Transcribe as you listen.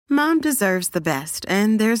Mom deserves the best,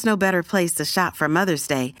 and there's no better place to shop for Mother's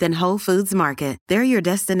Day than Whole Foods Market. They're your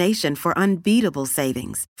destination for unbeatable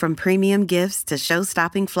savings, from premium gifts to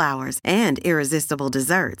show-stopping flowers and irresistible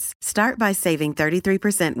desserts. Start by saving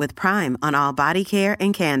 33% with Prime on all body care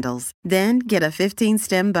and candles. Then get a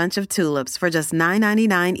 15-stem bunch of tulips for just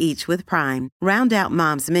 $9.99 each with Prime. Round out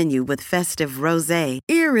Mom's menu with festive rosé,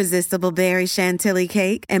 irresistible berry chantilly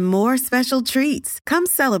cake, and more special treats. Come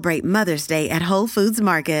celebrate Mother's Day at Whole Foods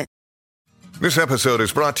Market. This episode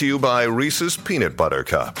is brought to you by Reese's Peanut Butter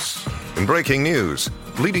Cups. In breaking news,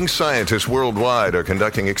 leading scientists worldwide are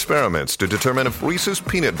conducting experiments to determine if Reese's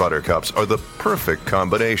Peanut Butter Cups are the perfect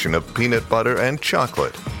combination of peanut butter and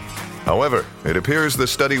chocolate. However, it appears the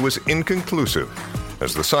study was inconclusive,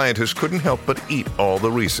 as the scientists couldn't help but eat all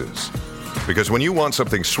the Reese's. Because when you want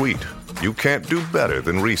something sweet, you can't do better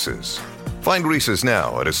than Reese's. Find Reese's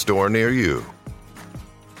now at a store near you.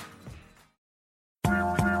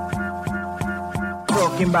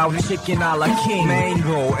 Talking about chicken a la king,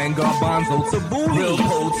 mango and garbanzo tabbouleh, real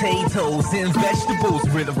potatoes and vegetables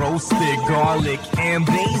with roasted garlic and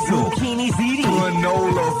basil, zucchini ziti,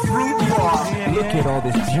 granola fruit bar. Look at all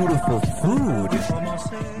this beautiful food.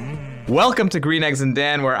 Welcome to Green Eggs and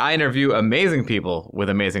Dan, where I interview amazing people with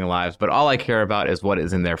amazing lives, but all I care about is what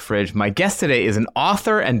is in their fridge. My guest today is an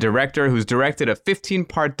author and director who's directed a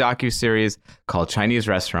 15-part docuseries called Chinese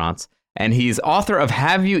Restaurants, and he's author of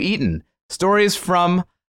Have You Eaten? Stories from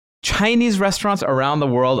Chinese restaurants around the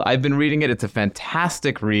world. I've been reading it. It's a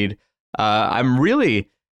fantastic read. I'm really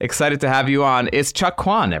excited to have you on. It's Chuck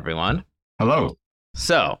Kwan, everyone. Hello.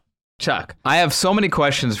 So, Chuck, I have so many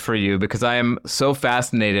questions for you because I am so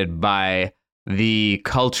fascinated by the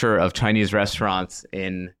culture of Chinese restaurants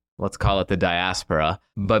in, let's call it, the diaspora.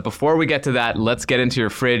 But before we get to that, let's get into your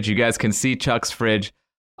fridge. You guys can see Chuck's fridge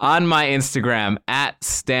on my Instagram at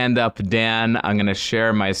StandUpDan. I'm going to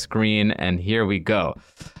share my screen, and here we go.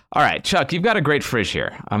 All right, Chuck, you've got a great fridge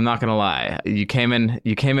here. I'm not going to lie. You came in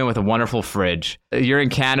with a wonderful fridge. You're in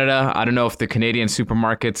Canada. I don't know if the Canadian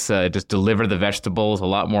supermarkets just deliver the vegetables a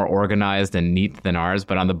lot more organized and neat than ours,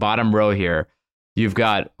 but on the bottom row here, you've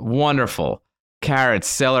got wonderful carrots,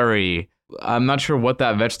 celery. I'm not sure what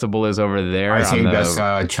that vegetable is over there. I think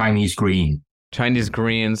that's Chinese green. Chinese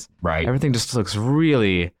greens. Right. Everything just looks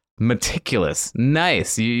really meticulous.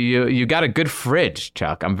 Nice. You got a good fridge,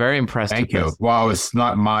 Chuck. I'm very impressed. Thank you. Well, it's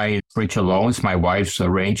not my fridge alone. It's my wife's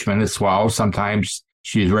arrangement as well. Sometimes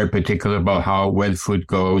she's very particular about where the food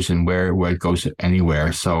goes and where it goes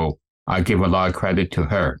anywhere. So I give a lot of credit to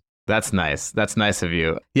her. That's nice. That's nice of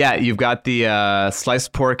you. Yeah, you've got the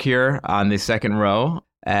sliced pork here on the second row.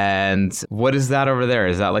 And what is that over there?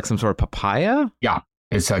 Is that like some sort of papaya? Yeah.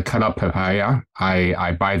 It's a cut up papaya.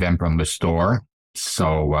 I buy them from the store.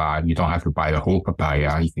 So you don't have to buy the whole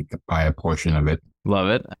papaya. You can buy a portion of it. Love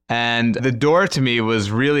it. And the door to me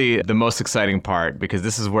was really the most exciting part because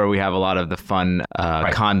this is where we have a lot of the fun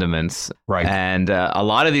condiments. Right. And a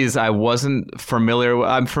lot of these I wasn't familiar with.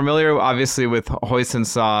 I'm familiar, obviously, with hoisin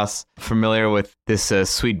sauce, familiar with this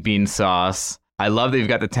sweet bean sauce. I love that you've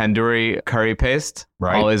got the tandoori curry paste.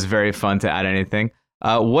 Right. Always very fun to add anything.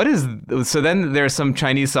 So then there's some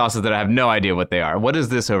Chinese sauces that I have no idea what they are. What is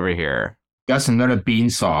this over here? That's another bean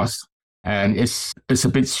sauce, and it's a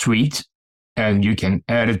bit sweet, and you can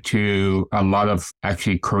add it to a lot of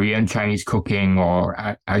actually Korean Chinese cooking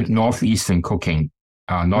or northeastern cooking,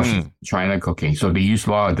 China cooking. So they use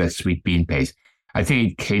a lot of that sweet bean paste. I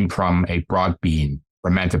think it came from a broad bean,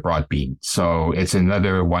 fermented broad bean. So it's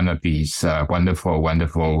another one of these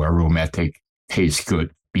wonderful aromatic, tastes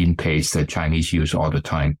good bean paste that Chinese use all the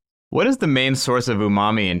time. What is the main source of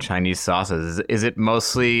umami in Chinese sauces? Is it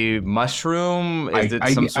mostly mushroom? Is it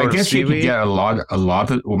some sort I guess of seaweed? You can get a lot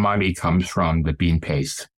of umami comes from the bean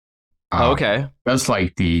paste. Okay. Just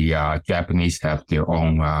like the Japanese have their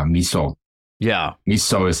own miso. Yeah.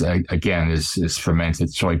 Miso is fermented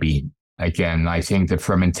soybean. Again, I think the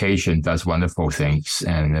fermentation does wonderful things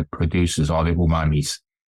and it produces all the umamis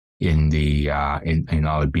in the in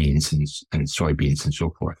all the beans and soybeans and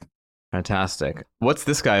so forth. Fantastic. What's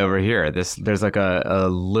this guy over here? There's like a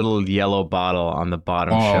little yellow bottle on the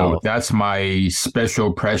bottom shelf. Oh, that's my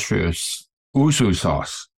special precious uzu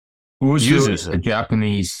sauce. Uzu is a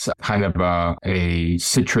Japanese kind of a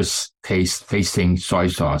citrus tasting soy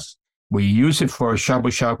sauce. We use it for shabu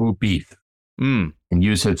shabu beef. And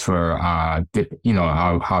use it for dip. You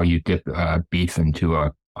know how you dip beef into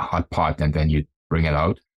a hot pot and then you bring it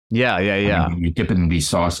out. Yeah. You dip it in these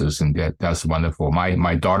sauces, and that's wonderful.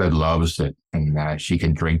 My daughter loves it, and she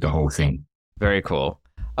can drink the whole thing. Very cool.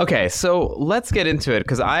 Okay, so let's get into it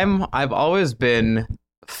because I've always been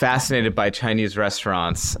fascinated by Chinese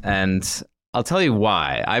restaurants, and I'll tell you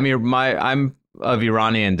why. I mean, I'm of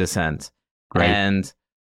Iranian descent. Right. And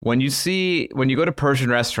when you go to Persian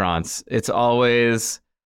restaurants, it's always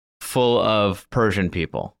full of Persian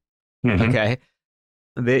people. Mhm. Okay.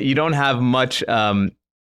 You don't have much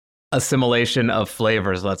assimilation of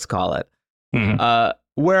flavors, let's call it. Mhm.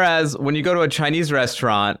 Whereas when you go to a Chinese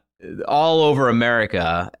restaurant, all over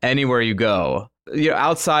America, anywhere you go,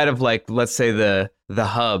 outside of like, let's say the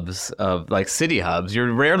hubs of like city hubs,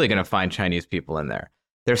 you're rarely going to find Chinese people in there.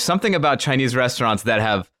 There's something about Chinese restaurants that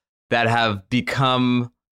have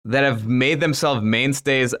made themselves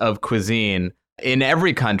mainstays of cuisine in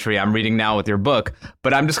every country. I'm reading now with your book,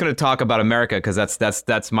 but I'm just going to talk about America because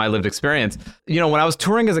that's my lived experience. When I was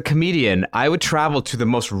touring as a comedian, I would travel to the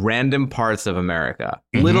most random parts of America,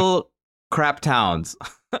 little crap towns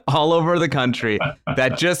all over the country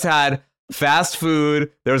that just had fast food.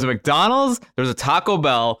 There was a McDonald's, there was a Taco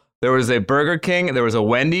Bell, there was a Burger King, there was a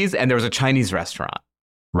Wendy's, and there was a Chinese restaurant.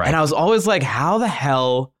 Right. And I was always like, how the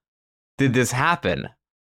hell did this happen?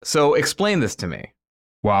 So explain this to me.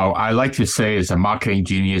 Well, I like to say it's the marketing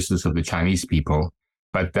geniuses of the Chinese people,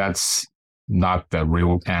 but that's not the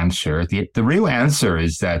real answer. The real answer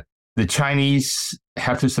is that the Chinese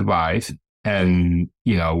have to survive, and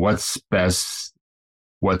what's best,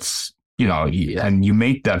 and you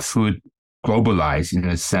make that food globalized in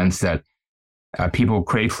the sense that people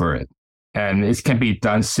crave for it, and it can be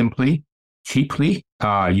done simply, cheaply.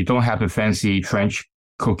 You don't have the fancy French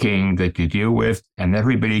cooking that you deal with, and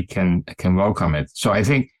everybody can welcome it. So I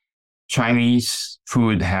think Chinese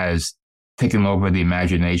food has taken over the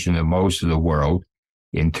imagination of most of the world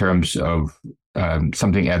in terms of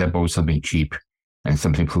something edible, something cheap, and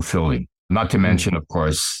something fulfilling. Not to mention, of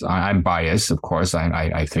course, I'm biased. Of course,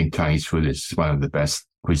 I think Chinese food is one of the best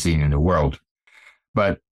cuisine in the world,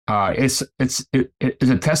 but it's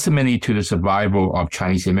a testimony to the survival of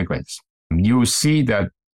Chinese immigrants. You will see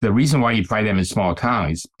that the reason why you find them in small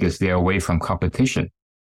towns is because they're away from competition.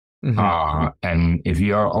 And if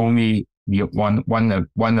you're only one of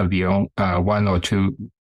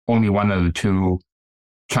the two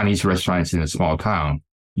Chinese restaurants in a small town,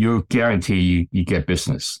 you guarantee you get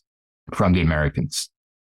business from the Americans.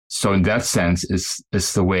 So in that sense,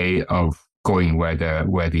 it's the way of going where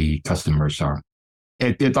the customers are.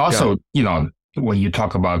 It also, when you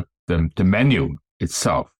talk about the menu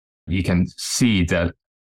itself, you can see that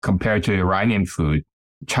compared to Iranian food,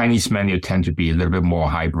 Chinese menu tend to be a little bit more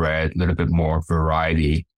hybrid, a little bit more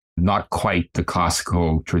variety, not quite the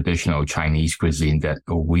classical traditional Chinese cuisine that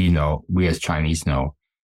we as Chinese know,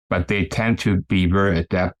 but they tend to be very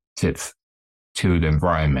adaptive to the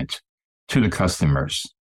environment, to the customers.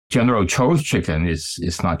 General Tso's chicken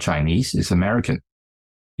is not Chinese, it's American.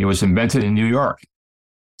 It was invented in New York.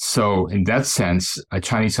 So in that sense,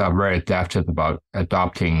 Chinese are very adaptive about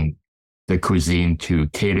adopting the cuisine to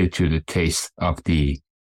cater to the taste of the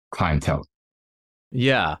clientele.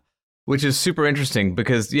 Yeah, which is super interesting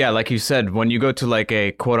because, like you said, when you go to like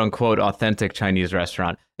a quote unquote authentic Chinese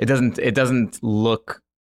restaurant, it doesn't look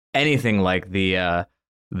anything like the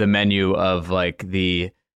menu of like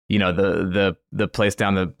the place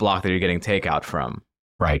down the block that you're getting takeout from.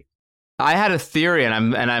 Right. I had a theory,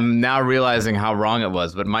 and I'm now realizing how wrong it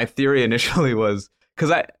was. But my theory initially was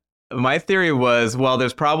well,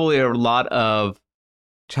 there's probably a lot of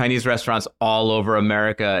Chinese restaurants all over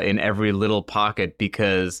America in every little pocket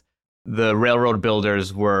because the railroad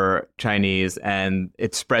builders were Chinese and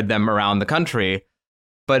it spread them around the country.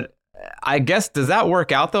 But I guess, does that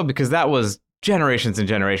work out though? Because that was generations and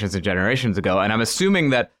generations and generations ago. And I'm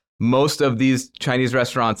assuming that most of these Chinese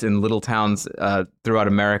restaurants in little towns throughout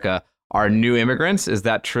America are new immigrants. Is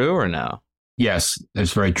that true or no? Yes,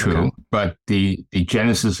 that's very true. Okay. But the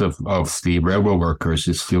genesis of the railroad workers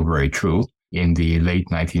is still very true. In the late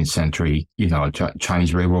 19th century,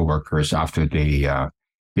 Chinese railroad workers, after they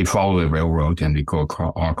follow the railroad and they go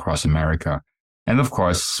all across America. And of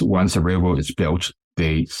course, once a railroad is built,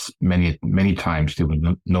 many times they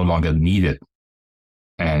will no longer need it.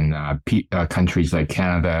 And countries like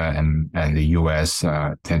Canada and the US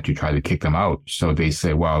tend to try to kick them out. So they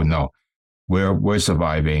say, well, no, we're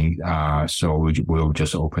surviving, so we'll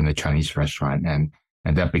just open a Chinese restaurant. And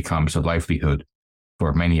that becomes a livelihood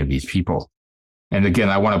for many of these people. And again,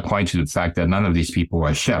 I want to point to the fact that none of these people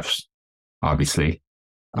are chefs, obviously.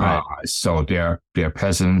 Right. So they're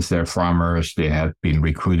peasants, they're farmers. They have been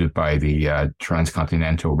recruited by the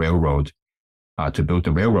Transcontinental Railroad to build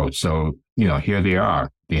the railroad. So, here they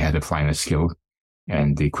are. They had to find a skill,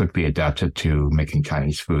 and they quickly adapted to making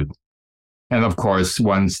Chinese food. And of course,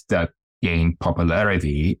 once that gained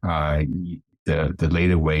popularity, the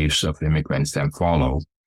later waves of immigrants then follow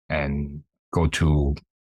and go to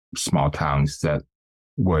small towns that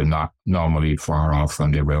were not normally far off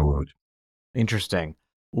from the railroad. Interesting.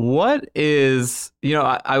 What is,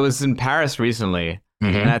 I was in Paris recently,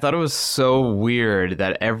 and I thought it was so weird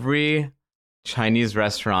that every Chinese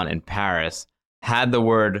restaurant in Paris had the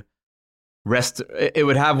word it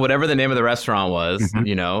would have whatever the name of the restaurant was,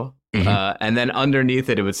 and then underneath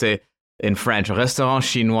it would say in French, Restaurant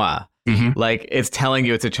Chinois. Like it's telling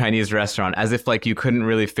you it's a Chinese restaurant, as if like you couldn't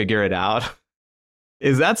really figure it out.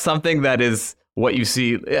 Is that something that is what you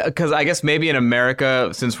see? Because I guess maybe in America,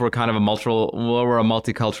 since we're kind of we're a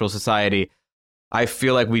multicultural society, I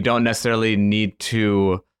feel like we don't necessarily need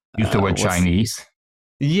to use the word Chinese.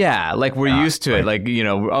 Yeah, like we're used to it. Like,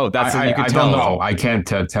 that's you can tell. I don't know. I can't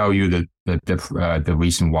tell you the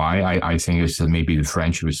reason why. I think it's maybe the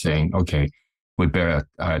French was saying, okay, we better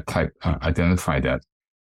identify that.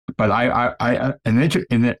 But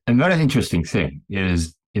another interesting thing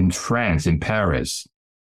is in France, in Paris,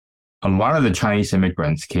 a lot of the Chinese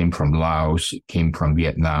immigrants came from Laos, came from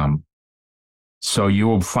Vietnam. So you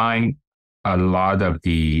will find a lot of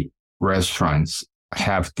the restaurants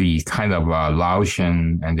have the kind of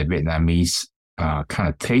Laotian and the Vietnamese kind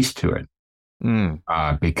of taste to it,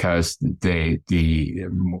 because a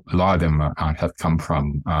lot of them have come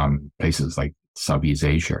from places like Southeast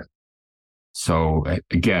Asia. So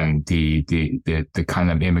again, the kind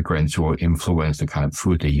of immigrants will influence the kind of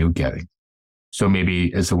food that you're getting. So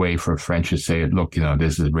maybe it's a way for French to say, look,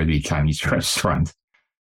 this is really a Chinese restaurant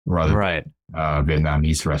rather than a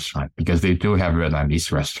Vietnamese restaurant, because they do have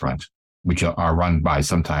Vietnamese restaurants, which are run by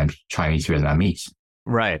sometimes Chinese Vietnamese.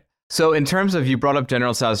 Right. So in terms of, you brought up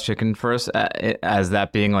General Tso's chicken first, as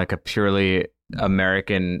that being like a purely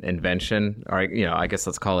American invention, or, I guess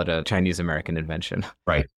let's call it a Chinese American invention.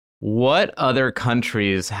 Right. What other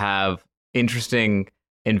countries have interesting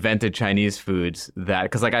invented Chinese foods that,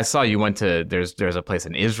 because like I saw you went to, there's a place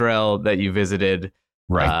in Israel that you visited,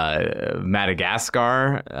 right?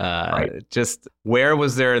 Madagascar. Right. Just where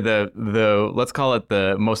was there the let's call it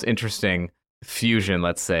the most interesting fusion,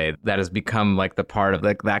 let's say, that has become like the part of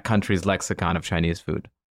like that country's lexicon of Chinese food?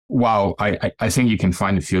 Well, I think you can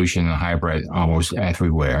find the fusion and hybrid almost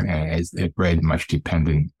everywhere, and it's very much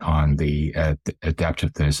dependent on the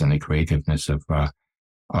adaptiveness and the creativeness of the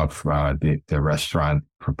restaurant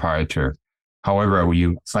proprietor. However,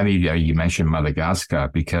 funny that you mentioned Madagascar,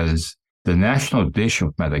 because the national dish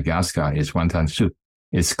of Madagascar is wonton soup.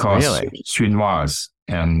 It's called chinoise.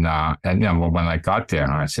 And when I got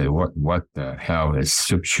there, I said, what the hell is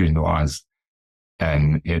soup chinoise?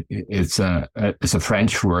 And it's a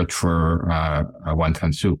French word for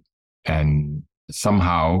wonton soup. And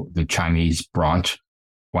somehow the Chinese brought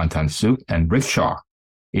wonton soup and rickshaw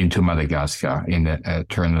into Madagascar in the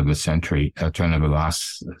turn of the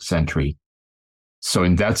last century. So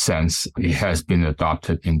in that sense, it has been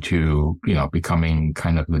adopted into, becoming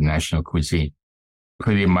kind of the national cuisine,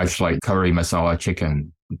 pretty much like curry masala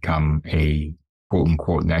chicken become a quote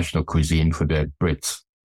unquote national cuisine for the Brits.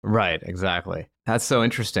 Right, exactly. That's so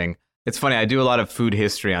interesting. It's funny, I do a lot of food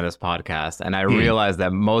history on this podcast, and I realize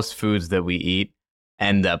that most foods that we eat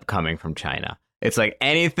end up coming from China. It's like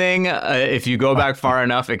anything, if you go back far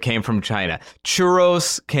enough, it came from China.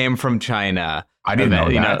 Churros came from China. I didn't know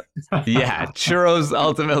that. Yeah, churros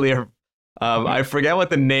ultimately are. I forget what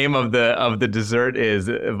the name of the dessert is,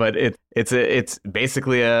 but it's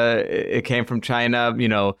basically it came from China.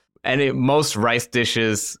 And most rice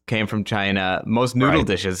dishes came from China. Most noodle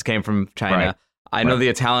dishes came from China. Right. I know the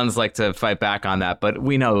Italians like to fight back on that, but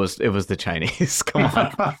we know it was the Chinese. Come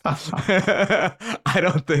on. I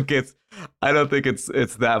don't think it's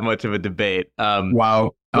that much of a debate.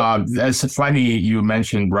 Wow. That's funny you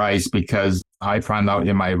mentioned rice, because I found out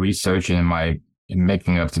in my research and in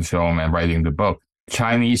making of the film and writing the book,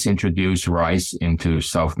 Chinese introduced rice into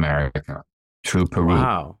South America through Peru.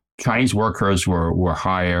 Wow. Chinese workers were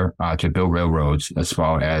hired to build railroads, as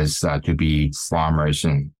well as to be farmers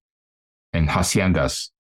and haciendas.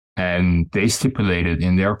 And they stipulated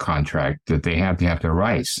in their contract that they have to have the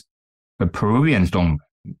rice. But Peruvians don't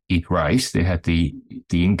eat rice. They have the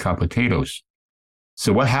Inca potatoes.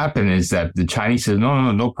 So what happened is that the Chinese said,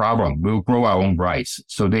 no problem. We'll grow our own rice.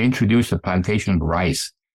 So they introduced a plantation of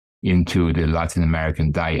rice into the Latin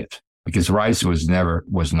American diet, because rice was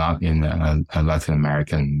not in a Latin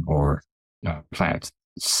American or plant.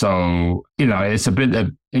 So, it's a bit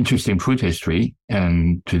of interesting food history.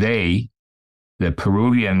 And today, the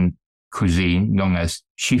Peruvian cuisine, known as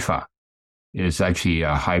chifa, is actually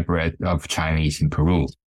a hybrid of Chinese in Peru.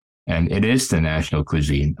 And it is the national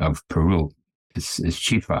cuisine of Peru. It's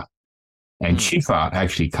chifa. And chifa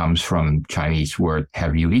actually comes from Chinese word,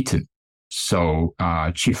 have you eaten? So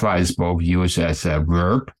chifa is both used as a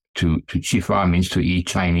verb to Chifa means to eat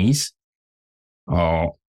Chinese,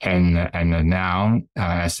 and a noun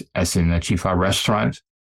as in a Chifa restaurant,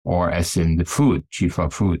 or as in the food,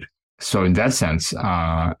 Chifa food. So in that sense,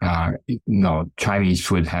 Chinese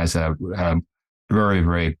food has a very,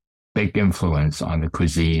 very big influence on the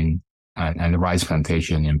cuisine and the rice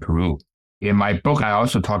plantation in Peru. In my book, I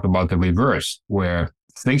also talk about the reverse, where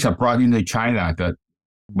things are brought into China that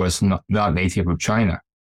was not native of China.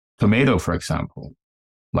 Tomato, for example,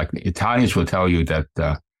 like the Italians will tell you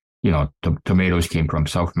that tomatoes came from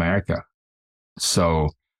South America. So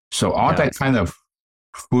all that kind of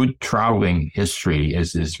food traveling history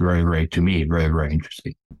is very, very, to me, very, very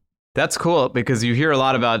interesting. That's cool, because you hear a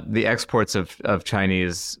lot about the exports of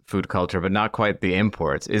Chinese food culture, but not quite the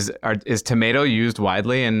imports. Is tomato used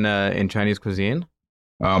widely in Chinese cuisine?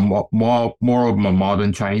 More of a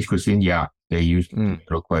modern Chinese cuisine, yeah, they use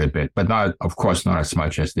tomato quite a bit, but of course, not as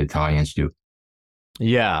much as the Italians do.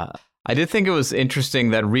 Yeah, I did think it was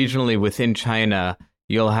interesting that regionally within China,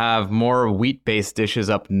 you'll have more wheat-based dishes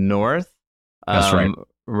up north. That's right.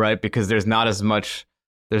 Right, because there's not as much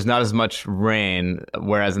rain,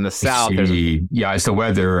 whereas in the south, it's the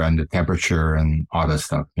weather and the temperature and all that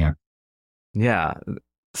stuff. Yeah. Yeah.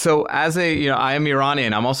 So as I am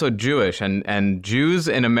Iranian, I'm also Jewish, and Jews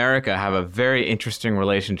in America have a very interesting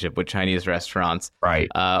relationship with Chinese restaurants. Right.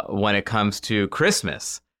 When it comes to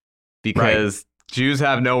Christmas, because Jews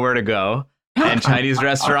have nowhere to go and Chinese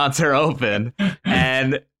restaurants are open,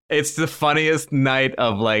 and it's the funniest night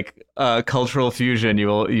of cultural fusion you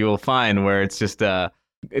will find, where it's just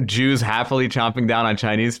Jews happily chomping down on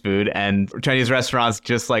Chinese food and Chinese restaurants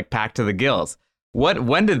just packed to the gills.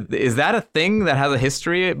 Is that a thing that has a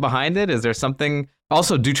history behind it? Is there something?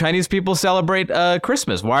 Also, do Chinese people celebrate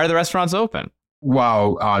Christmas? Why are the restaurants open?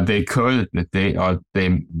 Well, they could,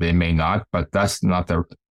 they may not, but that's not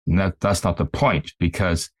the point,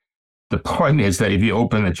 because the point is that if you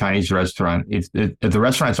open a Chinese restaurant, if the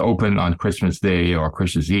restaurant's open on Christmas Day or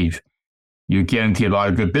Christmas Eve, you guarantee a lot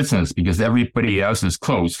of good business because everybody else is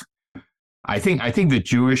closed. I think the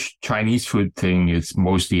Jewish Chinese food thing is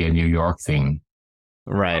mostly a New York thing,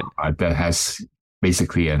 right? That has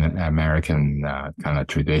basically an American kind of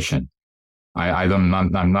tradition.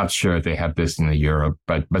 I'm not sure if they have this in Europe,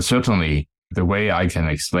 but certainly the way I can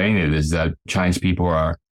explain it is that Chinese people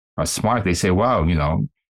are smart. They say, wow,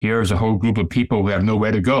 here's a whole group of people who have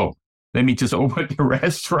nowhere to go. Let me just open the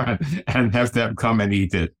restaurant and have them come and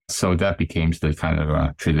eat it. So that became the kind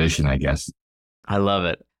of tradition, I guess. I love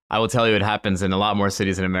it. I will tell you, it happens in a lot more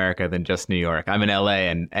cities in America than just New York. I'm in LA,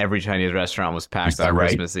 and every Chinese restaurant was packed on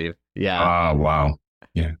Christmas Eve. Yeah. Oh, wow.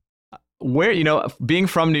 Yeah. Where, being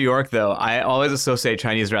from New York, though, I always associate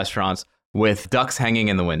Chinese restaurants with ducks hanging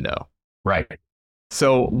in the window. Right.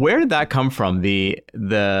 So where did that come from?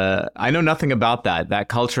 I know nothing about that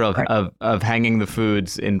culture of hanging the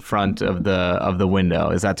foods in front of the window.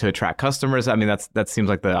 Is that to attract customers? I mean, that seems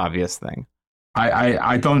like the obvious thing.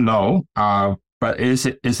 I don't know, but it's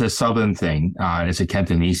a southern thing. It's a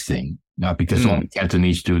Cantonese thing, because only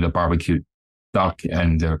Cantonese do the barbecued duck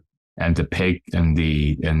and the pig and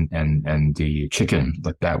the chicken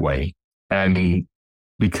that way. And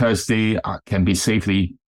because they can be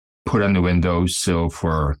safely put on the windowsill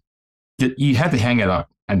you have to hang it up,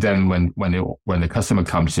 and then when the customer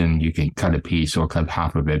comes in, you can cut a piece or cut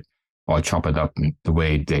half of it or chop it up the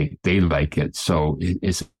way they like it. So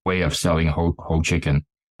it's a way of selling a whole chicken.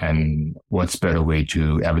 And what's better way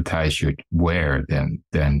to advertise your ware than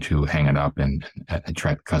to hang it up and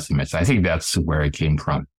attract customers? I think that's where it came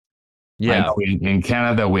from. Yeah. In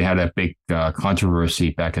Canada, we had a big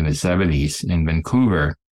controversy back in the 70s in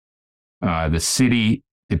Vancouver. The city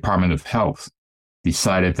Department of Health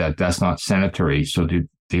decided that that's not sanitary. So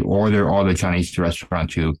they order all the Chinese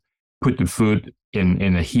restaurants to put the food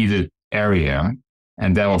in a heated area.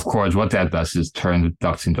 And then, of course, what that does is turn the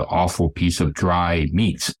ducks into awful piece of dry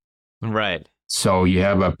meat. Right. So you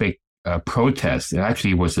have a big protest. It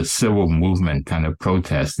actually was a civil movement kind of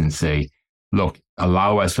protest, and say, look,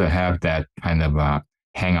 allow us to have that kind of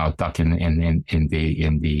hangout duck in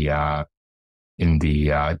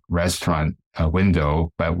the restaurant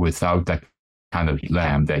window, but without that kind of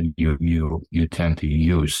lamp that you tend to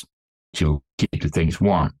use to keep the things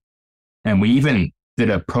warm. And we even did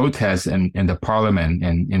a protest in the parliament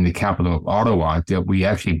and in the capital of Ottawa, that we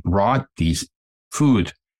actually brought these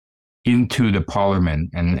food into the parliament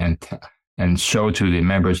and show to the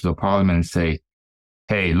members of the parliament and say,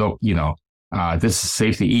 hey, look, this is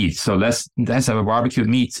safe to eat. So let's have a barbecue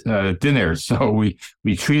meat dinner. So we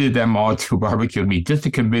treated them all to barbecue meat just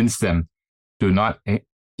to convince them do not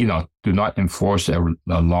enforce a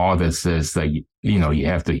law that says that, you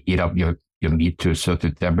have to eat up your your meat to a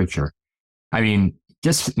certain temperature. I mean,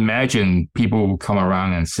 just imagine people come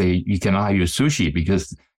around and say you cannot have your sushi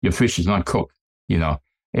because your fish is not cooked.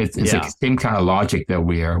 It's the same kind of logic that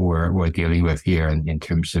we're dealing with here in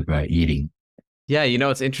terms of eating. Yeah,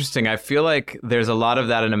 it's interesting. I feel like there's a lot of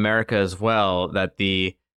that in America as well, that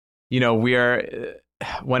we are,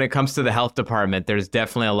 when it comes to the health department, there's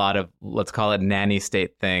definitely a lot of, let's call it nanny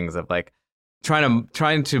state things of like trying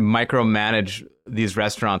to micromanage these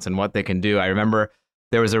restaurants and what they can do. I remember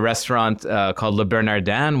there was a restaurant called Le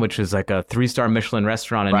Bernardin, which is like a 3-star Michelin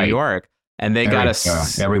restaurant in New York. And they got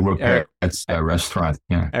Eric Ripert, that's a restaurant.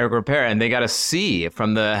 Yeah. Eric Ripert, and they got a C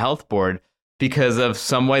from the health board because of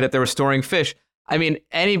some way that they were storing fish. I mean,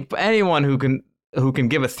 anyone who can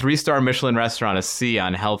give a 3-star Michelin restaurant a C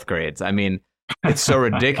on health grades. I mean, it's so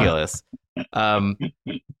ridiculous.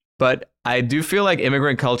 But I do feel like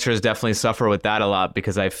immigrant cultures definitely suffer with that a lot,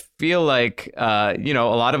 because I feel like a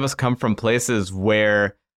lot of us come from places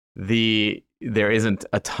where there isn't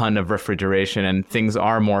a ton of refrigeration and things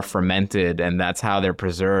are more fermented, and that's how they're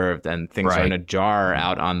preserved, and things are in a jar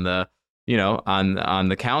out on the on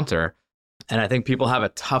the counter. And I think people have a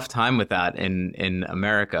tough time with that in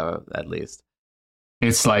America, at least.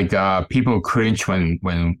 It's like people cringe when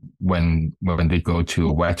they go to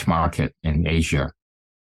a wet market in Asia.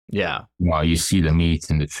 Yeah. While you see the meat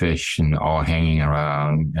and the fish and all hanging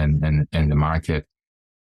around and the market.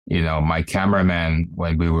 My cameraman,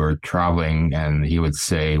 when we were traveling, and he would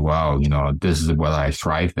say, well, this is what I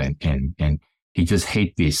thrive in. And he just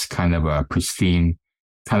hate this kind of a pristine,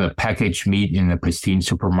 kind of packaged meat in a pristine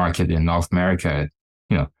supermarket in North America,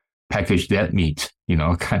 packaged dead meat,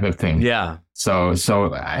 kind of thing. Yeah. So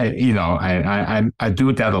I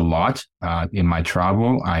do that a lot in my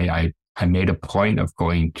travel. I made a point of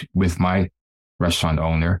going with my restaurant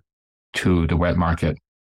owner to the wet market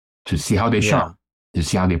to see how they shop, to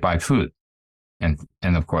see how they buy food, and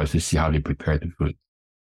of course to see how they prepare the food.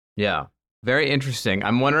 Yeah, very interesting.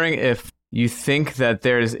 I'm wondering if you think that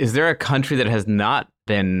is there a country that has not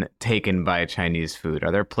been taken by Chinese food?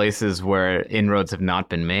 Are there places where inroads have not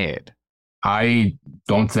been made? I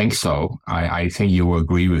don't think so. I think you will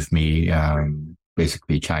agree with me.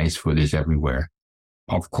 Basically, Chinese food is everywhere.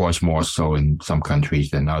 Of course, more so in some countries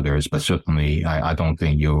than others, but certainly I don't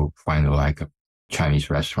think you'll find the lack of Chinese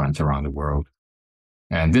restaurants around the world.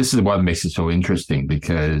 And this is what makes it so interesting,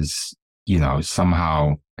 because,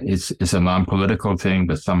 somehow it's a non-political thing,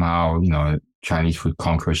 but somehow, Chinese food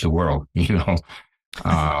conquers the world,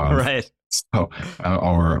 right. So,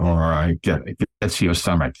 or gets to your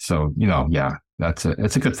stomach. So,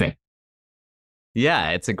 it's a good thing.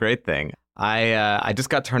 Yeah, it's a great thing. I just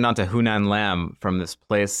got turned on to Hunan lamb from this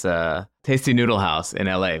place, Tasty Noodle House in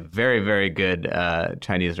LA. Very, very good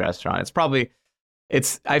Chinese restaurant.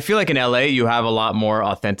 I feel like in LA you have a lot more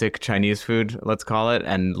authentic Chinese food, let's call it,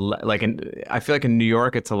 and I feel like in New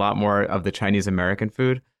York it's a lot more of the Chinese American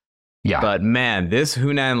food. Yeah. But man, this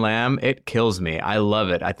Hunan lamb, it kills me. I love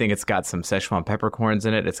it. I think it's got some Szechuan peppercorns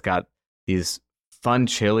in it. It's got these fun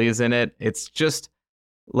chilies in it. It's just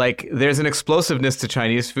like there's an explosiveness to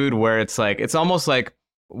Chinese food where it's almost like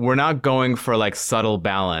we're not going for like subtle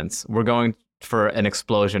balance. We're going for an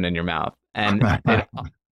explosion in your mouth, and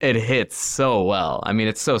it hits so well. I mean,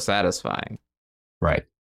 it's so satisfying. Right.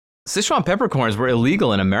 Szechuan peppercorns were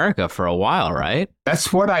illegal in America for a while, right?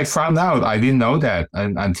 That's what I found out. I didn't know that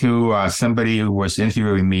until somebody who was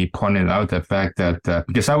interviewing me pointed out the fact that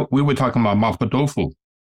because we were talking about mapo tofu,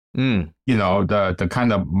 the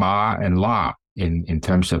kind of ma and la in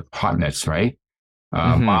terms of hotness, right?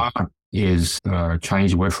 Ma is a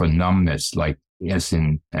Chinese word for numbness,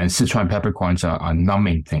 and Szechuan peppercorns are a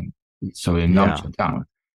numbing thing, so it numbs you down.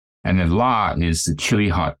 And then la is the chili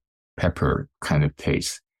hot pepper kind of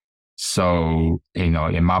taste. So, in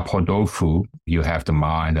mapo tofu, you have the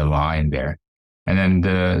ma and the la in there. And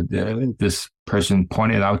then this person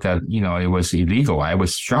pointed out that, it was illegal. I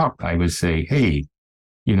was shocked. I would say, hey,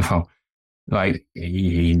 you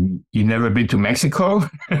never been to Mexico?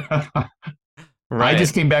 Right. I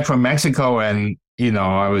just came back from Mexico, and,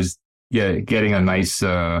 I was getting a nice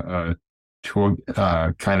tour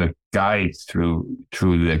kind of guide through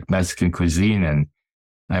the Mexican cuisine, and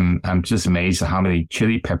I'm just amazed at how many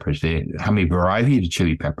chili peppers how many variety of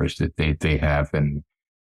chili peppers that they have, and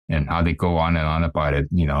how they go on and on about it,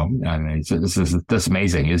 and that's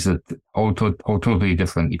amazing. It's a totally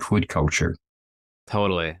different food culture.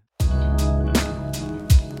 Totally.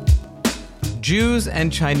 Jews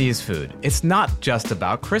and Chinese food. It's not just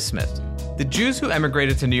about Christmas. The Jews who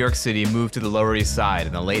emigrated to New York City moved to the Lower East Side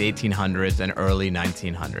in the late 1800s and early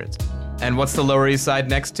 1900s. And what's the Lower East Side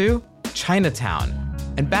next to? Chinatown.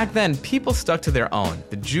 And back then, people stuck to their own.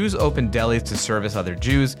 The Jews opened delis to service other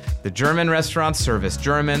Jews, the German restaurants serviced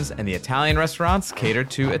Germans, and the Italian restaurants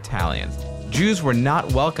catered to Italians. Jews were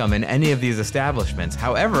not welcome in any of these establishments.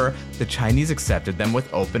 However, the Chinese accepted them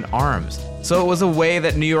with open arms. So it was a way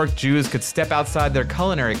that New York Jews could step outside their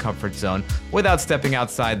culinary comfort zone without stepping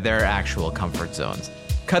outside their actual comfort zones.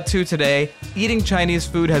 Cut to today, eating Chinese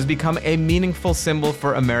food has become a meaningful symbol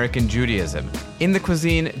for American Judaism. In the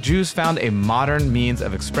cuisine, Jews found a modern means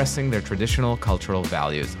of expressing their traditional cultural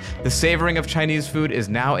values. The savoring of Chinese food is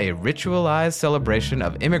now a ritualized celebration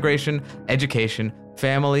of immigration, education,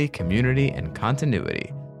 family, community, and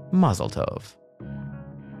continuity. Mazel tov.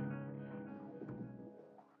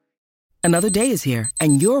 Another day is here,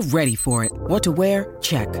 and you're ready for it. What to wear?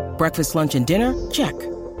 Check. Breakfast, lunch, and dinner? Check.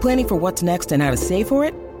 Planning for what's next and how to save for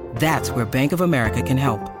it? That's where Bank of America can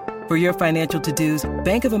help. For your financial to-dos,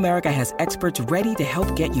 Bank of America has experts ready to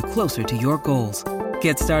help get you closer to your goals.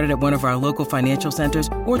 Get started at one of our local financial centers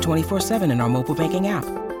or 24/7 in our mobile banking app.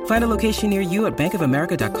 Find a location near you at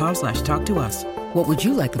bankofamerica.com/talktous. What would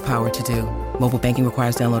you like the power to do? Mobile banking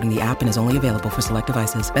requires downloading the app and is only available for select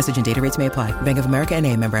devices. Message and data rates may apply. Bank of America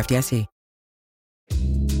NA, member FDIC.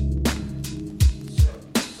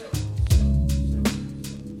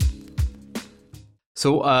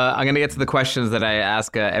 So I'm going to get to the questions that I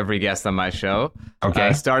ask every guest on my show.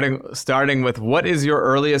 Okay. Starting with, what is your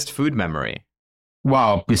earliest food memory?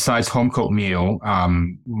 Well, besides home-cooked meal,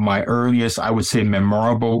 my earliest, I would say,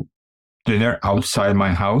 memorable dinner outside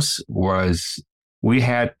my house was we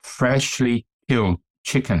had freshly killed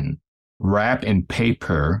chicken wrapped in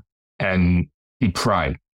paper and deep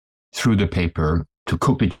fried through the paper to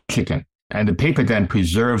cook the chicken. And the paper then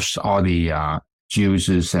preserves all the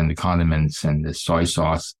juices and the condiments and the soy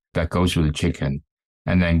sauce that goes with the chicken.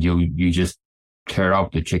 And then you just tear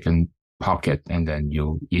out the chicken pocket and then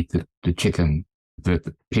you eat the chicken,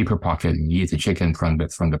 the paper pocket, and you eat the chicken from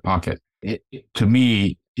the pocket. To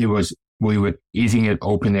me, we were eating it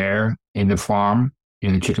open air in the farm,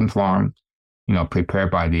 in the chicken farm,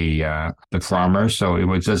 prepared by the farmer. So it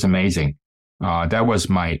was just amazing. That was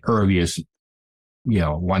my earliest,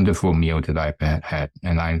 wonderful meal that I've had.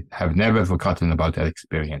 And I have never forgotten about that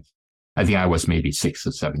experience. I think I was maybe 6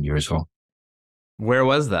 or 7 years old. Where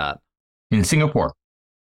was that? In Singapore.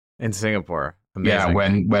 In Singapore. Amazing.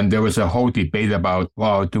 Yeah, when there was a whole debate about,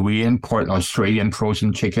 well, do we import Australian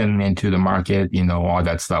frozen chicken into the market, all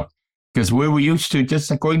that stuff. Because we were used to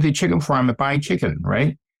just going to the chicken farm and buying chicken,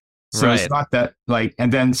 right? So right. It's not that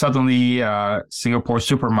and then suddenly Singapore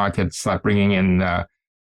supermarkets start bringing in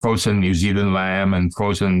frozen New Zealand lamb and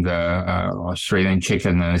frozen Australian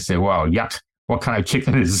chicken. And I say, wow, yuck, what kind of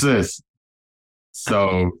chicken is this?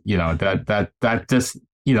 So, that just,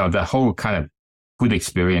 the whole kind of food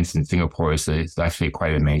experience in Singapore is actually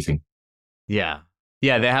quite amazing. Yeah.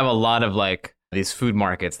 Yeah, they have a lot of these food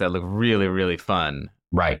markets that look really, really fun.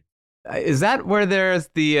 Right. Is that where there's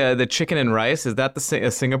the chicken and rice? Is that a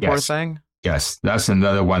Singapore thing? Yes, that's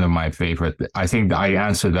another one of my favorite. I think I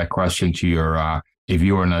answered that question to your, if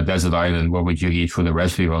you were on a desert island, what would you eat for the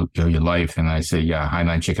rest of your life? And I say, yeah,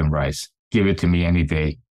 Hainan chicken rice. Give it to me any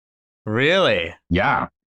day. Really? Yeah.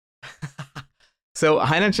 So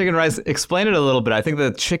Hainan chicken rice, explain it a little bit. I think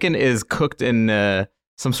the chicken is cooked in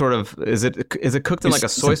some sort of, is it cooked in a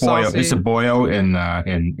soy sauce? It's a boil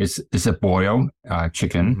it's a boil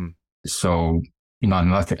chicken. Mm-hmm. So,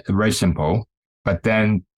 nothing, very simple. But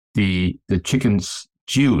then the chicken's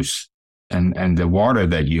juice and the water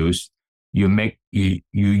that you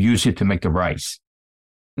use it to make the rice.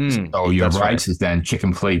 So your rice is then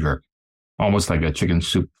chicken flavor, almost like a chicken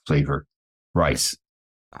soup flavor rice.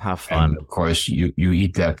 How fun. And of course, you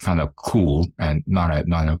eat that kind of cool and not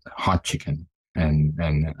a hot chicken. And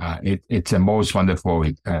it's a most wonderful,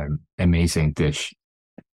 amazing dish.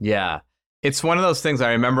 Yeah. It's one of those things.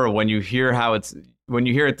 I remember when you hear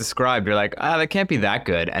it described, you're like, that can't be that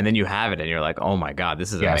good. And then you have it and you're like, oh my God,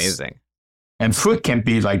 this is amazing. And food can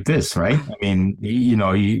be like this, right? I mean,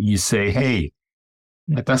 you say, hey,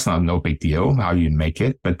 that's no big deal how you make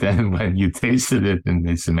it. But then when you tasted it, and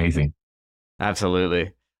it's amazing.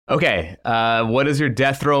 Absolutely. Okay. What is your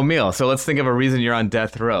death row meal? So let's think of a reason you're on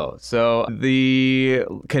death row. So the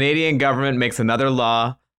Canadian government makes another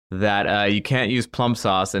law that you can't use plum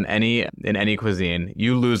sauce in any cuisine.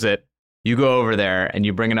 You lose it. You go over there and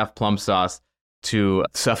you bring enough plum sauce to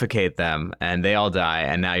suffocate them, and they all die.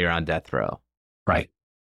 And now you're on death row. Right.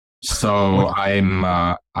 So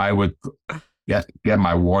I would get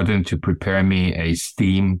my warden to prepare me a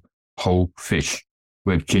steamed whole fish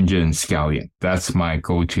with ginger and scallion. That's my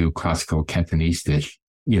go-to classical Cantonese dish.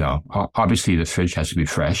 Obviously the fish has to be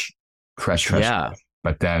fresh. Yeah.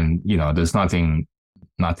 But then, there's nothing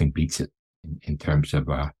nothing beats it in terms of,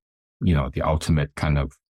 the ultimate kind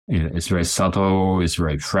of, it's very subtle, it's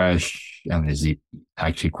very fresh, and it's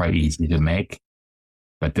actually quite easy to make.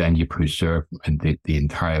 But then you preserve the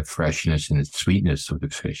entire freshness and the sweetness of the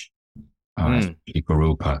fish.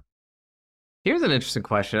 Garupa. Here's an interesting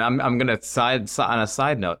question. I'm going to on a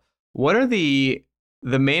side note. What are the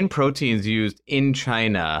main proteins used in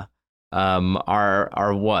China?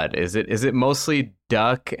 Are what? Is it mostly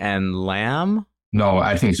duck and lamb? No,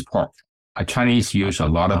 I think it's pork. Chinese use a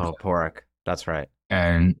lot of pork. That's right.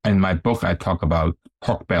 And in my book, I talk about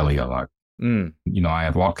pork belly a lot. I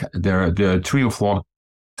have there are 3 or 4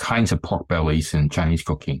 kinds of pork bellies in Chinese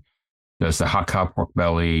cooking. There's the Hakka pork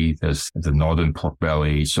belly, there's the northern pork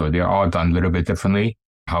belly. So they're all done a little bit differently.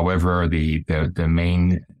 However, the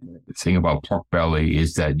main thing about pork belly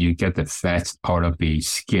is that you get the fat out of the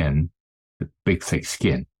skin, the big thick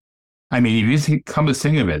skin. I mean, if you come to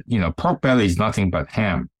think of it, pork belly is nothing but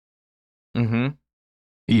ham. Mm-hmm.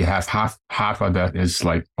 You have half of that is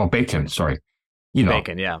bacon, sorry.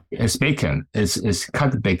 Bacon, yeah. It's bacon. It's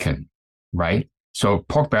cut bacon, right? So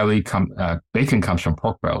bacon comes from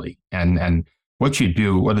pork belly. And what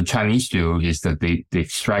the Chinese do is that they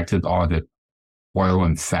extracted all the oil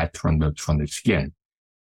and fat from the skin.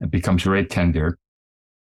 It becomes very tender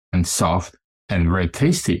and soft and very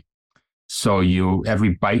tasty. So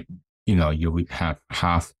every bite, you would have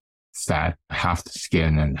half fat, half the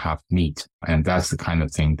skin, and half meat. And that's the kind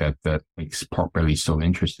of thing that makes pork belly so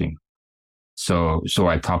interesting. So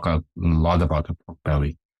I talk a lot about the pork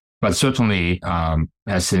belly. But certainly,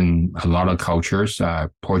 as in a lot of cultures,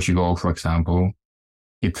 Portugal, for example,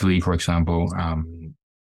 Italy, for example,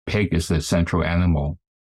 pig is the central animal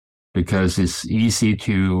because it's easy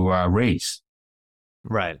to raise.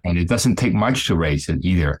 Right. And it doesn't take much to raise it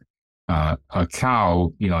either. A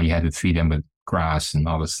cow, you have to feed them with grass and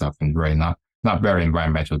all this stuff, and not very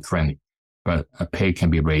environmentally friendly. But a pig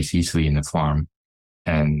can be raised easily in the farm,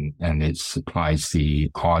 and it supplies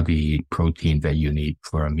all the protein that you need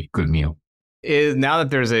for a good meal. Now that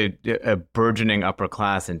there's a burgeoning upper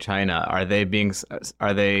class in China, are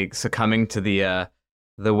they succumbing to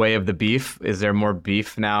the way of the beef? Is there more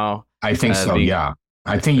beef now? I think so. Yeah,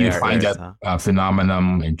 I think you find that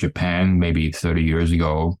phenomenon in Japan maybe 30 years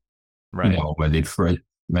ago. Right. When they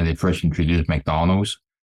first introduced McDonald's,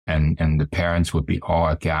 and the parents would be all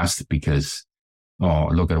aghast because, oh,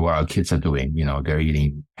 look at what our kids are doing. They're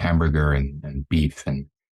eating hamburger and beef and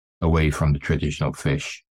away from the traditional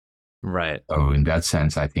fish. Right. So in that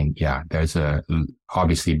sense, I think, there's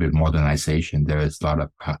obviously a bit modernization. There is a lot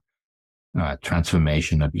of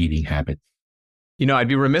transformation of eating habits. I'd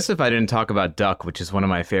be remiss if I didn't talk about duck, which is one of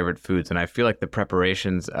my favorite foods. And I feel like the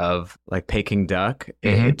preparations of Peking duck,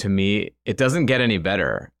 to me, it doesn't get any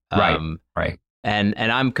better. Right. And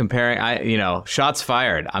I'm comparing, shots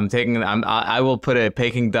fired. I will put a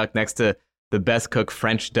Peking duck next to the best cooked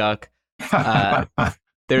French duck.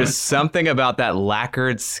 There's something about that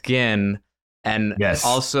lacquered skin. And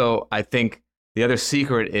also, I think the other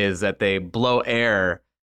secret is that they blow air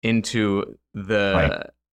into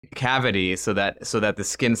the cavity so that the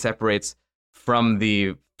skin separates from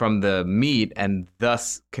the meat and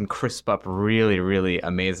thus can crisp up really, really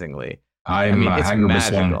amazingly. It's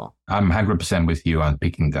magical. I'm 100% with you on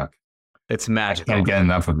Peking duck. It's magical. I can't get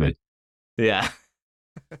enough of it. Yeah.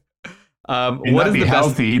 What is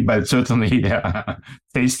healthy, but certainly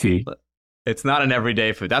tasty. It's not an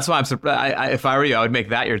everyday food. That's why I'm surprised. If I were you, I would make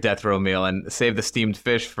that your death row meal and save the steamed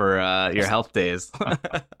fish for your health days.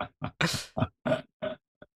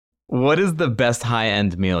 What is the best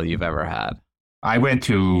high-end meal you've ever had? I went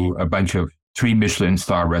to a bunch of 3 Michelin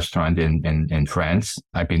star restaurants in France.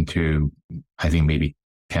 I've been to, I think, maybe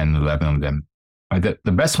 10, 11 of them.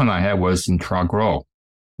 The best one I had was in Trois Gros,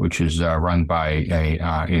 which is run by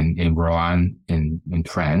in Rouen in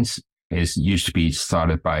France. It used to be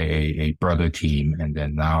started by a brother team, and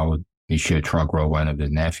then now Michel Trois Gros, one of the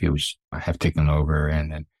nephews, have taken over,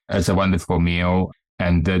 and then it's a wonderful meal.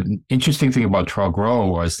 And the interesting thing about Trois Gros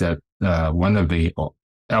was that one of the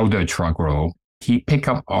elder Trois Gros, he picked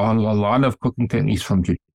up a lot of cooking techniques from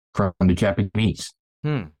the Japanese.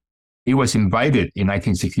 He was invited in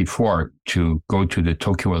 1964 to go to the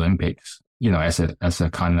Tokyo Olympics, as a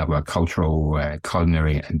kind of a cultural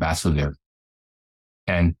culinary ambassador.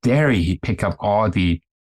 And there he picked up all the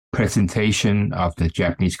presentation of the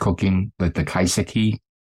Japanese cooking, like the kaiseki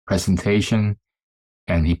presentation,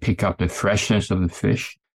 and he picked up the freshness of the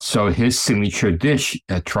fish. So his signature dish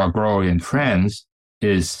at Trois Gros in France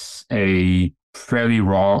is a fairly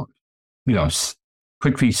raw,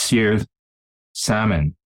 quickly seared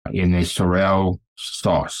salmon in a sorrel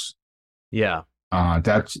sauce. Yeah.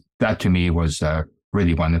 That to me was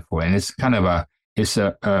really wonderful. And it's kind of it's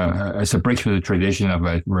a break through the tradition of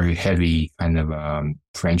a very heavy kind of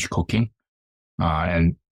French cooking,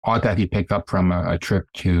 and all that he picked up from a trip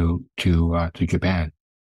to Japan.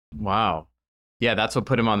 Wow. Yeah, that's what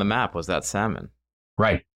put him on the map, was that salmon.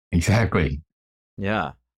 Right. Exactly.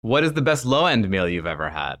 Yeah. What is the best low-end meal you've ever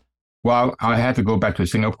had? Well, I had to go back to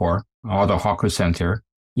Singapore, or the hawker center.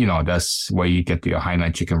 You know, that's where you get your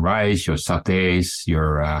Hainan chicken rice, your satay,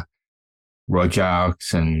 your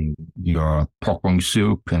rojaks, and your pork bone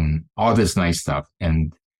soup, and all this nice stuff.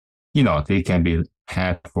 And, you know, they can be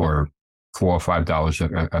had for $4 or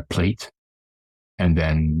 $5 a plate. And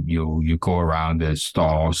then you go around the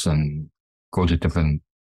stalls and go to different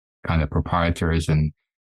kind of proprietors and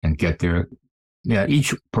get their, yeah,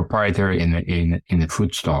 each proprietor in the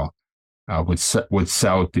food stall would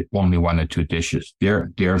sell only one or two dishes,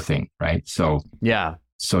 their thing, right? So Yeah.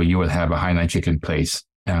 so you would have a Hainan chicken place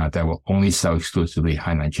that will only sell exclusively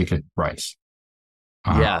Hainan chicken rice.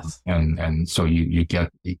 Yes. And so you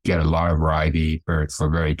get a lot of variety for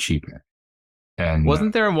very cheap. And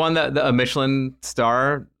Wasn't there one that a Michelin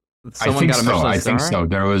star? I think got a so. Michelin I star? think so.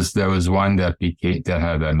 There was one that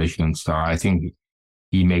had a Michelin star. I think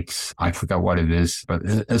he makes, I forgot what it is, but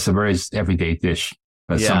it's a very everyday dish.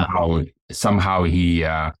 But Yeah. somehow he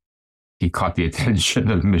caught the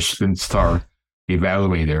attention of the Michelin star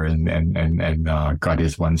evaluator and got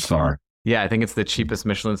his 1 star. Yeah, I think it's the cheapest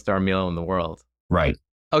Michelin star meal in the world. Right.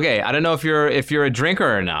 Okay, I don't know if you're a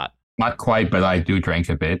drinker or not. Not quite, but I do drink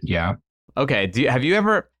a bit. Yeah. Okay, have you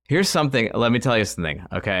ever? Here's something. Let me tell you something.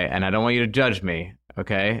 Okay, and I don't want you to judge me.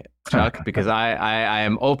 Okay, Chuck, because I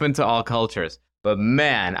am open to all cultures. But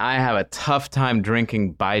man, I have a tough time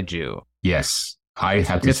drinking baijiu. Yes. I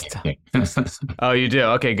have It's to. Oh, you do?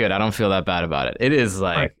 Okay, good. I don't feel that bad about it. It is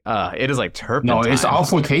like turpentine. No, it's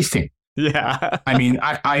awful tasting. Yeah. I mean,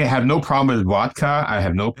 I have no problem with vodka. I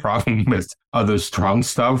have no problem with other strong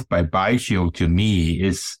stuff. But baijiu to me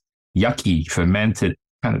is yucky, fermented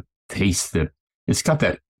kind of taste. It's got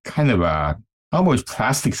that kind of almost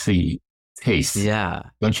plasticky taste. Yeah.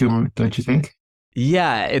 Don't you think?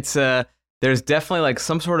 Yeah. It's there's definitely like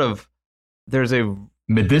some sort of there's a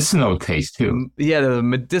Medicinal taste too. Yeah, there's a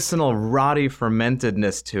medicinal rotty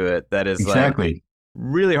fermentedness to it that is Exactly. like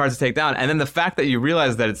really hard to take down. And then the fact that you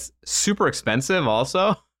realize that it's super expensive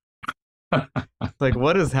also. Like,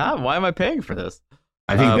 what is happening? Why am I paying for this?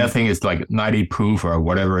 I think that thing is like 90 proof or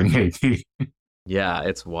whatever it may be. Yeah,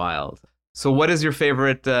 it's wild. So what is your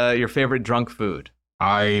favorite drunk food?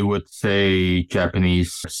 I would say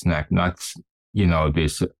Japanese snack nuts. You know,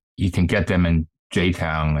 you can get them in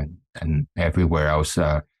J-Town and everywhere else.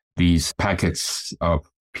 These packets of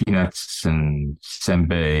peanuts and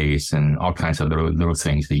senbeis and all kinds of little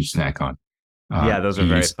things that you snack on. Yeah, those are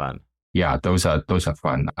very fun. Yeah, those are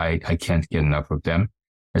fun. I can't get enough of them,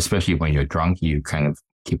 especially when you're drunk. You kind of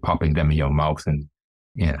keep popping them in your mouth and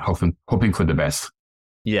hoping for the best.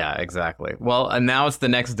 Yeah, exactly. Well, and now it's the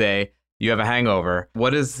next day. You have a hangover.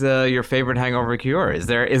 What is your favorite hangover cure? Is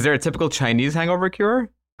there a typical Chinese hangover cure?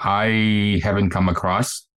 I haven't come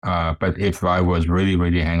across, but if I was really,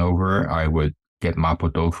 really hangover, I would get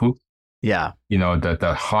mapo tofu. Yeah. You know,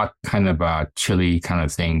 the hot kind of chili kind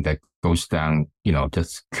of thing that goes down, you know,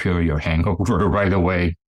 just cure your hangover right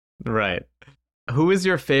away. Right. Who is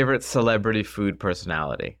your favorite celebrity food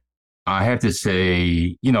personality? I have to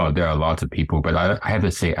say, you know, there are lots of people, but I have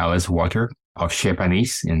to say Alice Water of Chez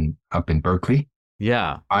Panisse up in Berkeley.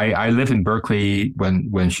 Yeah. I lived in Berkeley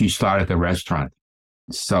when she started the restaurant.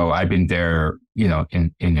 So I've been there, you know,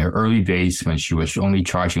 in her early days when she was only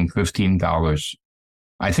charging $15.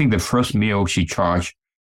 I think the first meal she charged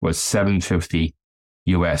was $7.50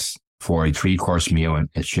 US for a 3-course meal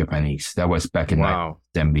at Chez Panisse. That was back in like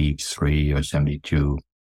 73 or 72.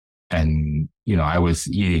 And, you know, I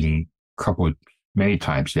was eating many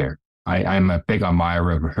times there. I'm a big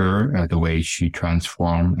admirer of her, the way she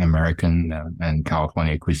transformed American and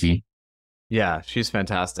California cuisine. Yeah, she's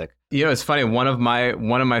fantastic. You know, it's funny. One of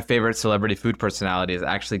my favorite celebrity food personalities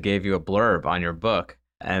actually gave you a blurb on your book,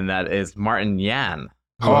 and that is Martin Yan,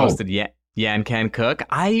 who hosted Yan Can Cook.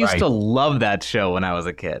 I used to love that show when I was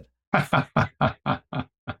a kid.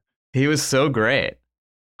 He was so great.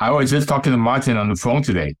 I was just talking to Martin on the phone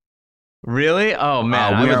today. Really? Oh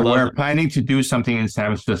man, we're planning to do something in San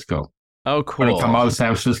Francisco. Oh, cool. When we come out of San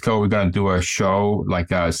Francisco, we're going to do a show like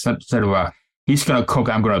sort of he's going to cook,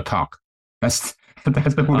 I'm going to talk. That's the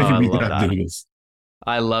way we're going to do this.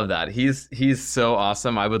 I love that. He's so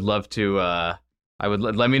awesome. I would love to.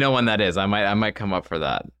 Let me know when that is. I might come up for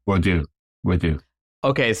that. We'll do.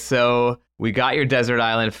 Okay, so we got your desert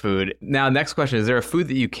island food. Now, next question: is there a food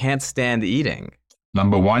that you can't stand eating?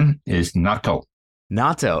 Number 1 is natto.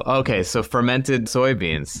 Natto. Okay, so fermented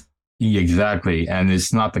soybeans. Exactly. And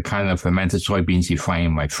it's not the kind of fermented soybeans you find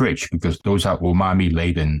in my fridge because those are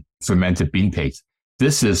umami-laden fermented bean paste.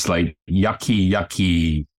 This is like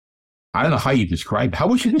yucky. I don't know how you describe it. How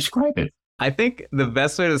would you describe it? I think the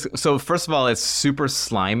best way to... So first of all, it's super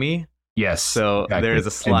slimy. Yes. So exactly. there's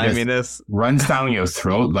a sliminess. Runs down your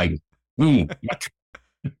throat like, yuck.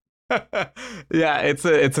 Yeah, it's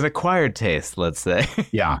an acquired taste, let's say.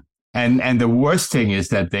 Yeah. And the worst thing is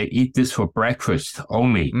that they eat this for breakfast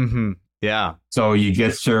only. Mm-hmm. Yeah. So you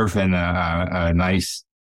get served in a nice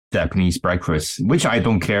Japanese breakfast, which I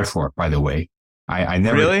don't care for, by the way. I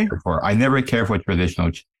never really? I never care for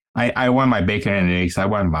traditional. I want my bacon and eggs. I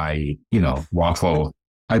want my, waffle.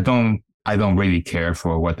 I don't really care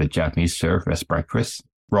for what the Japanese serve as breakfast.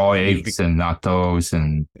 Raw eggs and nattos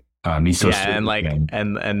and miso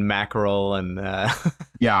soup. And mackerel and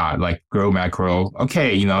yeah, like grilled mackerel.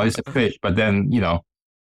 Okay, it's a fish, but then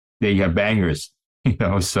they have bangers.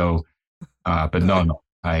 So but no,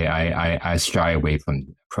 I shy away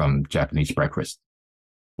from Japanese breakfast.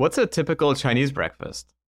 What's a typical Chinese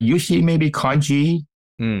breakfast? Usually maybe congee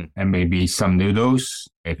and maybe some noodles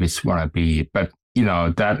if it's want to be, but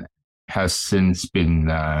that has since been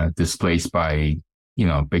displaced by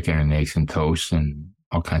bacon and eggs and toast and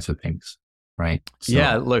all kinds of things, right? So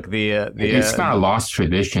yeah, look, it's not a lost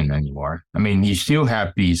tradition anymore. I mean, you still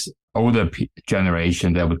have these older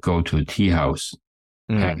generation that would go to a tea house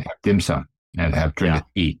and have dim sum and drink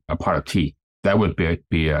tea, a pot of tea. That would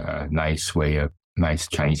be a nice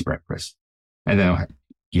Chinese breakfast. And then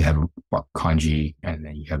you have congee, and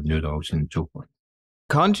then you have noodles and so forth.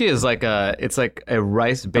 Congee is like a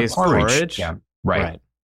rice-based porridge. Yeah, right.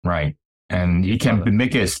 And you can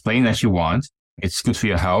make it as plain as you want. It's good for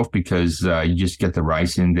your health because you just get the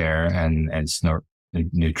rice in there and it's not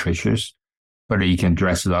nutritious. But you can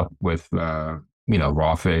dress it up with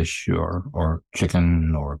raw fish or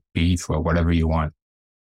chicken or beef or whatever you want.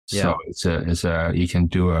 Yeah. So it's you can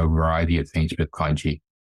do a variety of things with congee.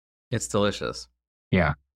 It's delicious.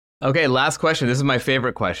 Yeah. Okay, last question. This is my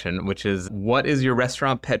favorite question, which is, what is your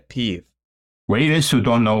restaurant pet peeve? Waiters who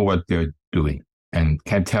don't know what they're doing and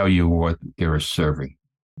can't tell you what they're serving.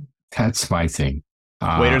 That's my thing.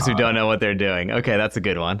 Waiters who don't know what they're doing. Okay, that's a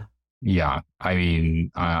good one. Yeah. I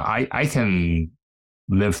mean, I can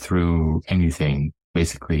live through anything,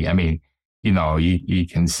 basically. I mean, you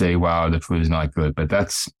can say, wow, the food is not good, but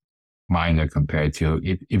that's minor compared to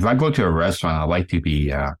if I go to a restaurant, I like to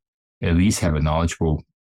be at least have a knowledgeable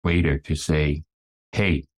waiter to say,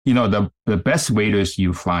 hey, the best waiters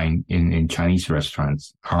you find in Chinese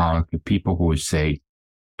restaurants are the people who would say,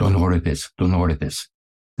 don't order this.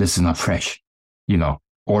 This is not fresh.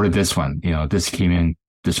 Order this one. This came in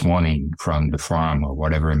this morning from the farm or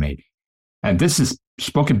whatever it may be. And this is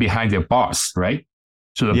spoken behind their boss, right?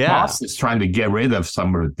 So the boss is trying to get rid of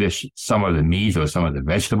some of the dish, some of the meat or some of the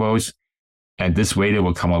vegetables. And this waiter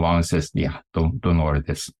will come along and says, yeah, don't order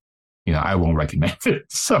this. I won't recommend it.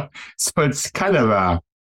 So it's kind of,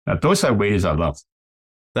 those are waiters I love.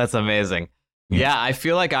 That's amazing. Yeah, I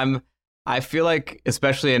feel like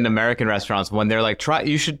especially in American restaurants, when they're like,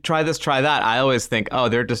 you should try this, try that. I always think, oh,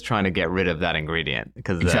 they're just trying to get rid of that ingredient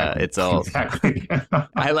because it's all. Exactly.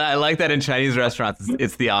 I like that in Chinese restaurants.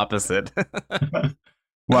 It's the opposite.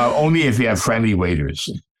 Well, only if you have friendly waiters.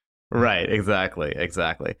 Right. Exactly.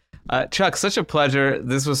 Chuck, such a pleasure.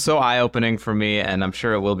 This was so eye-opening for me, and I'm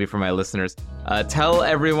sure it will be for my listeners. Tell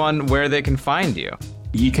everyone where they can find you.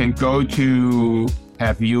 You can go to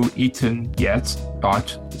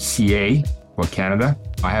haveyoueatenyet.ca for Canada.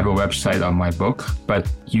 I have a website on my book, but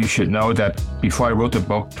you should know that before I wrote the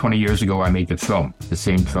book 20 years ago, I made the same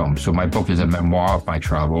film. So my book is a memoir of my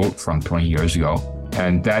travel from 20 years ago.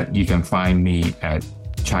 And that you can find me at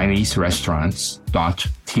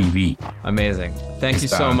ChineseRestaurants.tv. Amazing. Thank you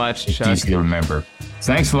so much, it's Chuck. easy to remember.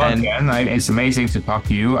 Thanks a lot, Dan. It's amazing to talk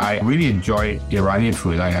to you. I really enjoy Iranian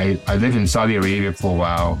food. I lived in Saudi Arabia for a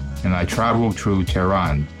while, and I traveled through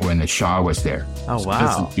Tehran when the Shah was there. Oh, wow.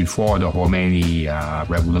 This is before the Khomeini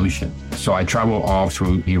revolution. So I traveled all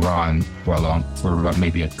through Iran for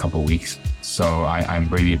maybe a couple of weeks. So I'm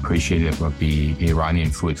really appreciative of the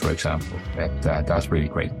Iranian food, for example. That's really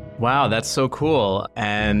great. Wow, that's so cool.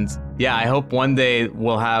 And yeah, I hope one day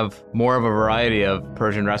we'll have more of a variety of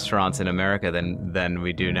Persian restaurants in America than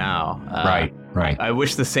we do now. Right. I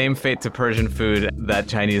wish the same fate to Persian food that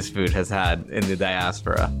Chinese food has had in the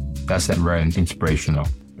diaspora. That's very inspirational.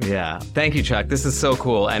 Yeah. Thank you, Chuck. This is so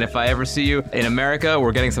cool. And if I ever see you in America,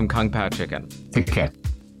 we're getting some Kung Pao chicken. Take care.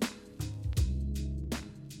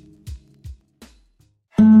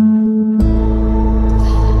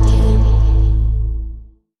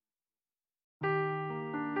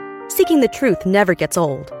 Seeking the truth never gets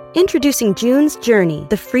old. Introducing June's Journey,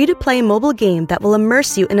 the free-to-play mobile game that will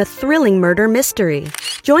immerse you in a thrilling murder mystery.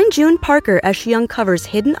 Join June Parker as she uncovers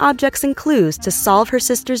hidden objects and clues to solve her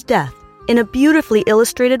sister's death in a beautifully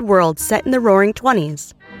illustrated world set in the Roaring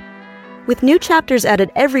 '20s. With new chapters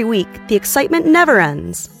added every week, the excitement never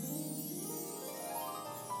ends.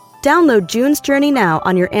 Download June's Journey now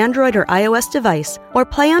on your Android or iOS device, or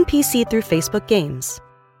play on PC through Facebook Games.